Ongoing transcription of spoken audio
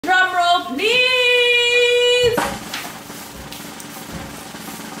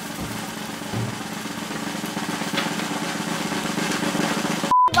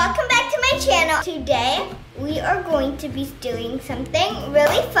welcome back to my channel. Today we are going to be doing something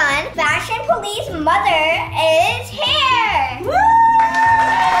really fun. Fashion Police Mother is here. Woo!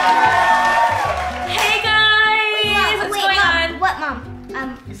 Hey guys, Wait, Mom, what's going on? What, Mom?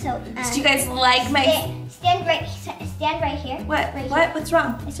 Do you guys like my? Stand right here. What? Right What? here. What's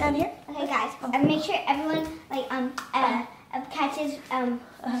wrong? Stand here. Okay, guys. Make sure everyone catches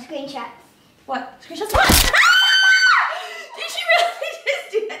screenshot. What? Screenshots? What? Did she really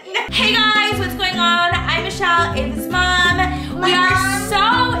just do that? No. Hey guys, what's going on? I'm Michelle, Ava's mom. We are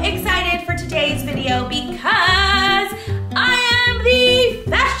so excited for today's video because I am the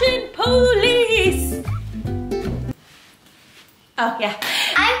fashion police. Oh yeah.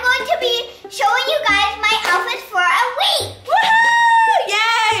 I'm going to be showing you guys my outfits for a week. Woohoo!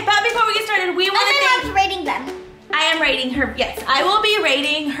 Yay! But before we get started, we want to my mom's rating them. I am rating her, yes. I will be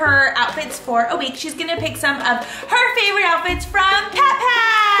rating her outfits for a week. She's gonna pick some of her favorite outfits from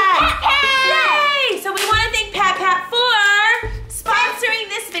Patpat! Yay! So we wanna thank Patpat for sponsoring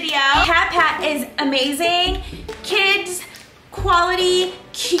this video. Patpat is amazing, kids, quality,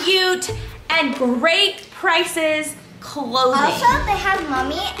 cute, and great prices clothing. Also, they have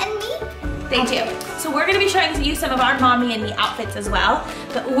mommy and me. They do. So we're gonna be showing you some of our mommy and me outfits as well,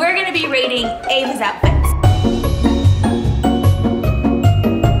 but we're gonna be rating Ava's outfits.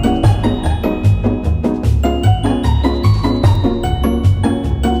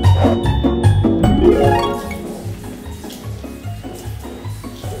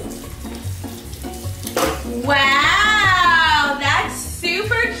 Wow, that's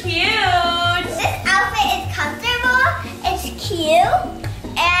super cute. This outfit is comfortable, it's cute,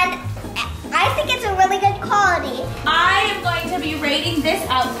 and I think it's a really good quality. I am going to be rating this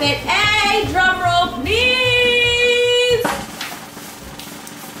outfit a drum roll, please.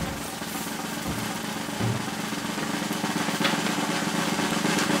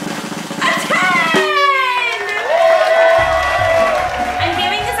 A 10! I'm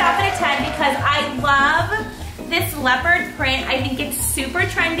giving this outfit a 10 because I love this leopard print. I think it's super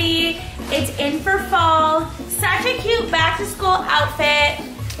trendy. It's in for fall. Such a cute back to school outfit.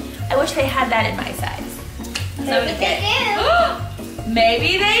 I wish they had that in my size. Maybe they do.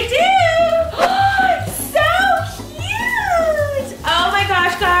 Maybe they do. So cute. Oh my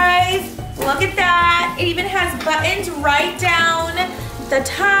gosh, guys. Look at that. It even has buttons right down the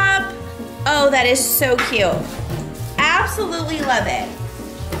top. Oh, that is so cute. Absolutely love it.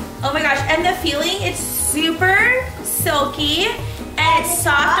 Oh my gosh, and the feeling, it's super silky and it's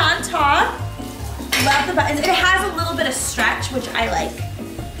soft on top. Love the buttons. It has a little bit of stretch, which I like.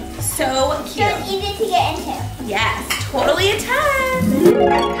 So cute. So it's easy to get into. Yes, totally a 10.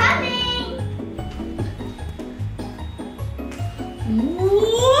 I'm coming.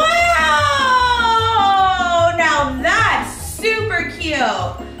 Whoa! Now that's super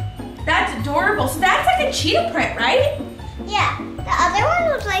cute. That's adorable. So that's like a cheetah print, right? Yeah. The other one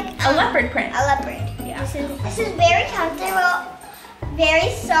was like A leopard print. A leopard. Yeah. This is very comfortable,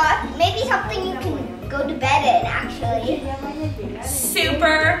 very soft. Maybe something you can go to bed in, actually.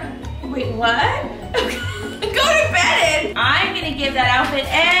 Super. Wait, what? Go to bed in. I'm gonna give that outfit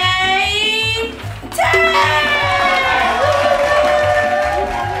a 10.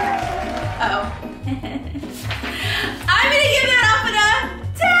 Oh. I'm gonna give that outfit a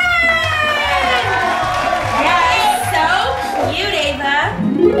 10. Yes, so cute, Ava.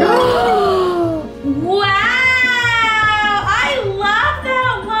 Wow, I love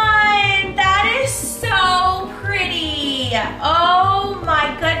that one. That is so pretty. Oh my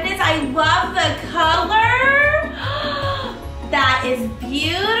goodness, I love the color. That is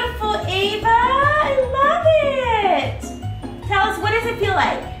beautiful, Ava. I love it. Tell us, what does it feel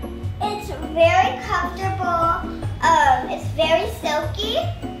like? It's very comfortable. It's very silky.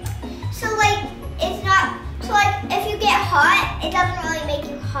 So like, it's not. So like, if you get hot, it doesn't really make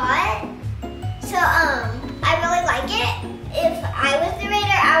you hot. So I really like it. If I was the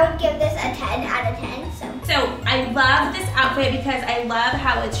rater, I would give this a 10 out of 10. So I love this outfit because I love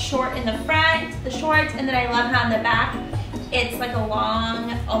how it's short in the front, the shorts, and then I love how in the back it's like a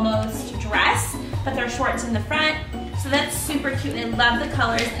long, almost dress, but they're shorts in the front. So that's super cute. I love the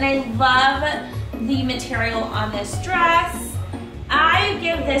colors, and I love the material on this dress. I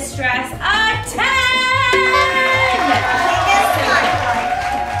give this dress a 10!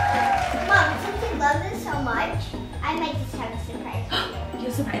 Mom, since you love this so much, I might just have a surprise for you. You have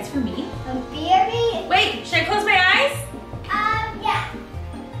a surprise for me? I'm very... Wait, should I close my eyes? Yeah.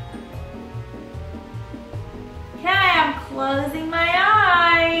 Okay, I'm closing my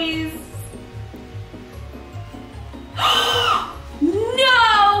eyes.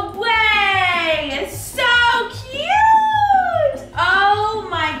 No way! It's so cute! Oh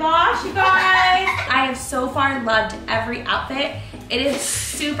my It is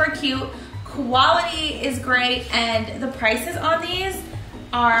super cute. Quality is great, and the prices on these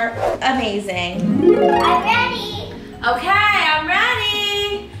are amazing. I'm ready. Okay, I'm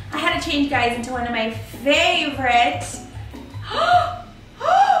ready. I had to change, guys, into one of my favorite.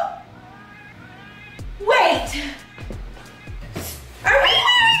 Wait. Are we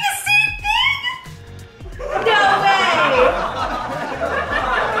wearing the same thing? No way.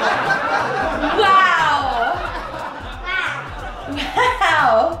 Wow.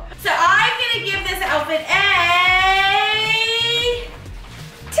 Wow. So I'm gonna give this outfit a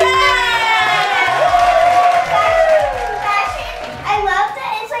 10. I love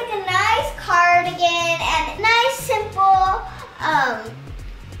that it's like a nice cardigan and nice simple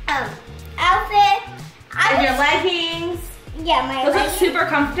outfit. And your leggings. Yeah, my Those leggings. look super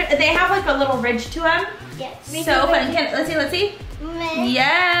comfortable. They have like a little ridge to them. Yes. So fun. Let's see.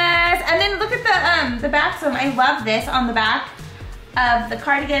 Yes. And then look at the back of them. I love this on the back of the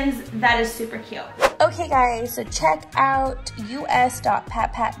cardigans. That is super cute. Okay guys, so check out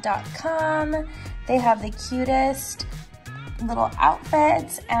us.patpat.com. They have the cutest little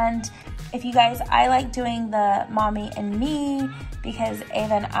outfits, and if you guys, I like doing the mommy and me because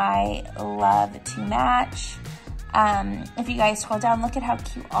Ava and I love to match. If you guys scroll down, look at how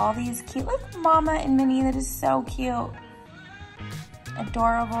cute all these cute, look, Mama and Minnie, that is so cute.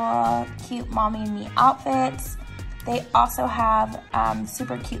 Adorable, cute mommy and me outfits. They also have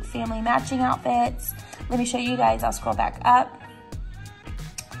super cute family matching outfits. Let me show you guys, I'll scroll back up.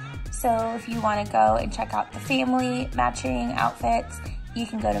 So if you wanna go and check out the family matching outfits, you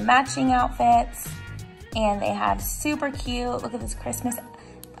can go to matching outfits, and they have super cute, look at this Christmas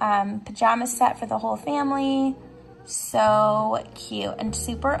pajama set for the whole family. So cute and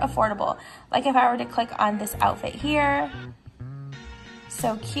super affordable. Like if I were to click on this outfit here,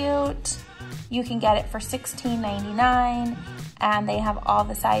 so cute. You can get it for $16.99, and they have all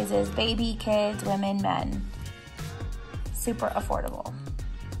the sizes, baby, kids, women, men. Super affordable,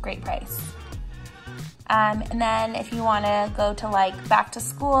 great price. And then if you wanna go to like back to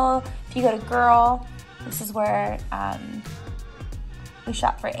school, if you go to Girl, this is where we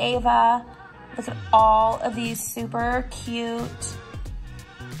shop for Ava. Look at all of these super cute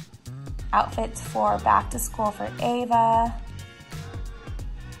outfits for back to school for Ava.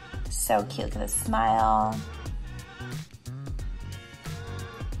 So cute, look at this smile.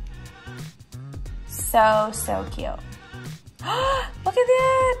 So cute. Look at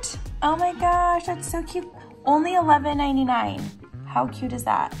that. Oh my gosh, that's so cute. Only $11.99. How cute is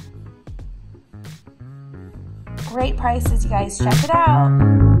that? Great prices, you guys, check it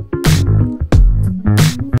out.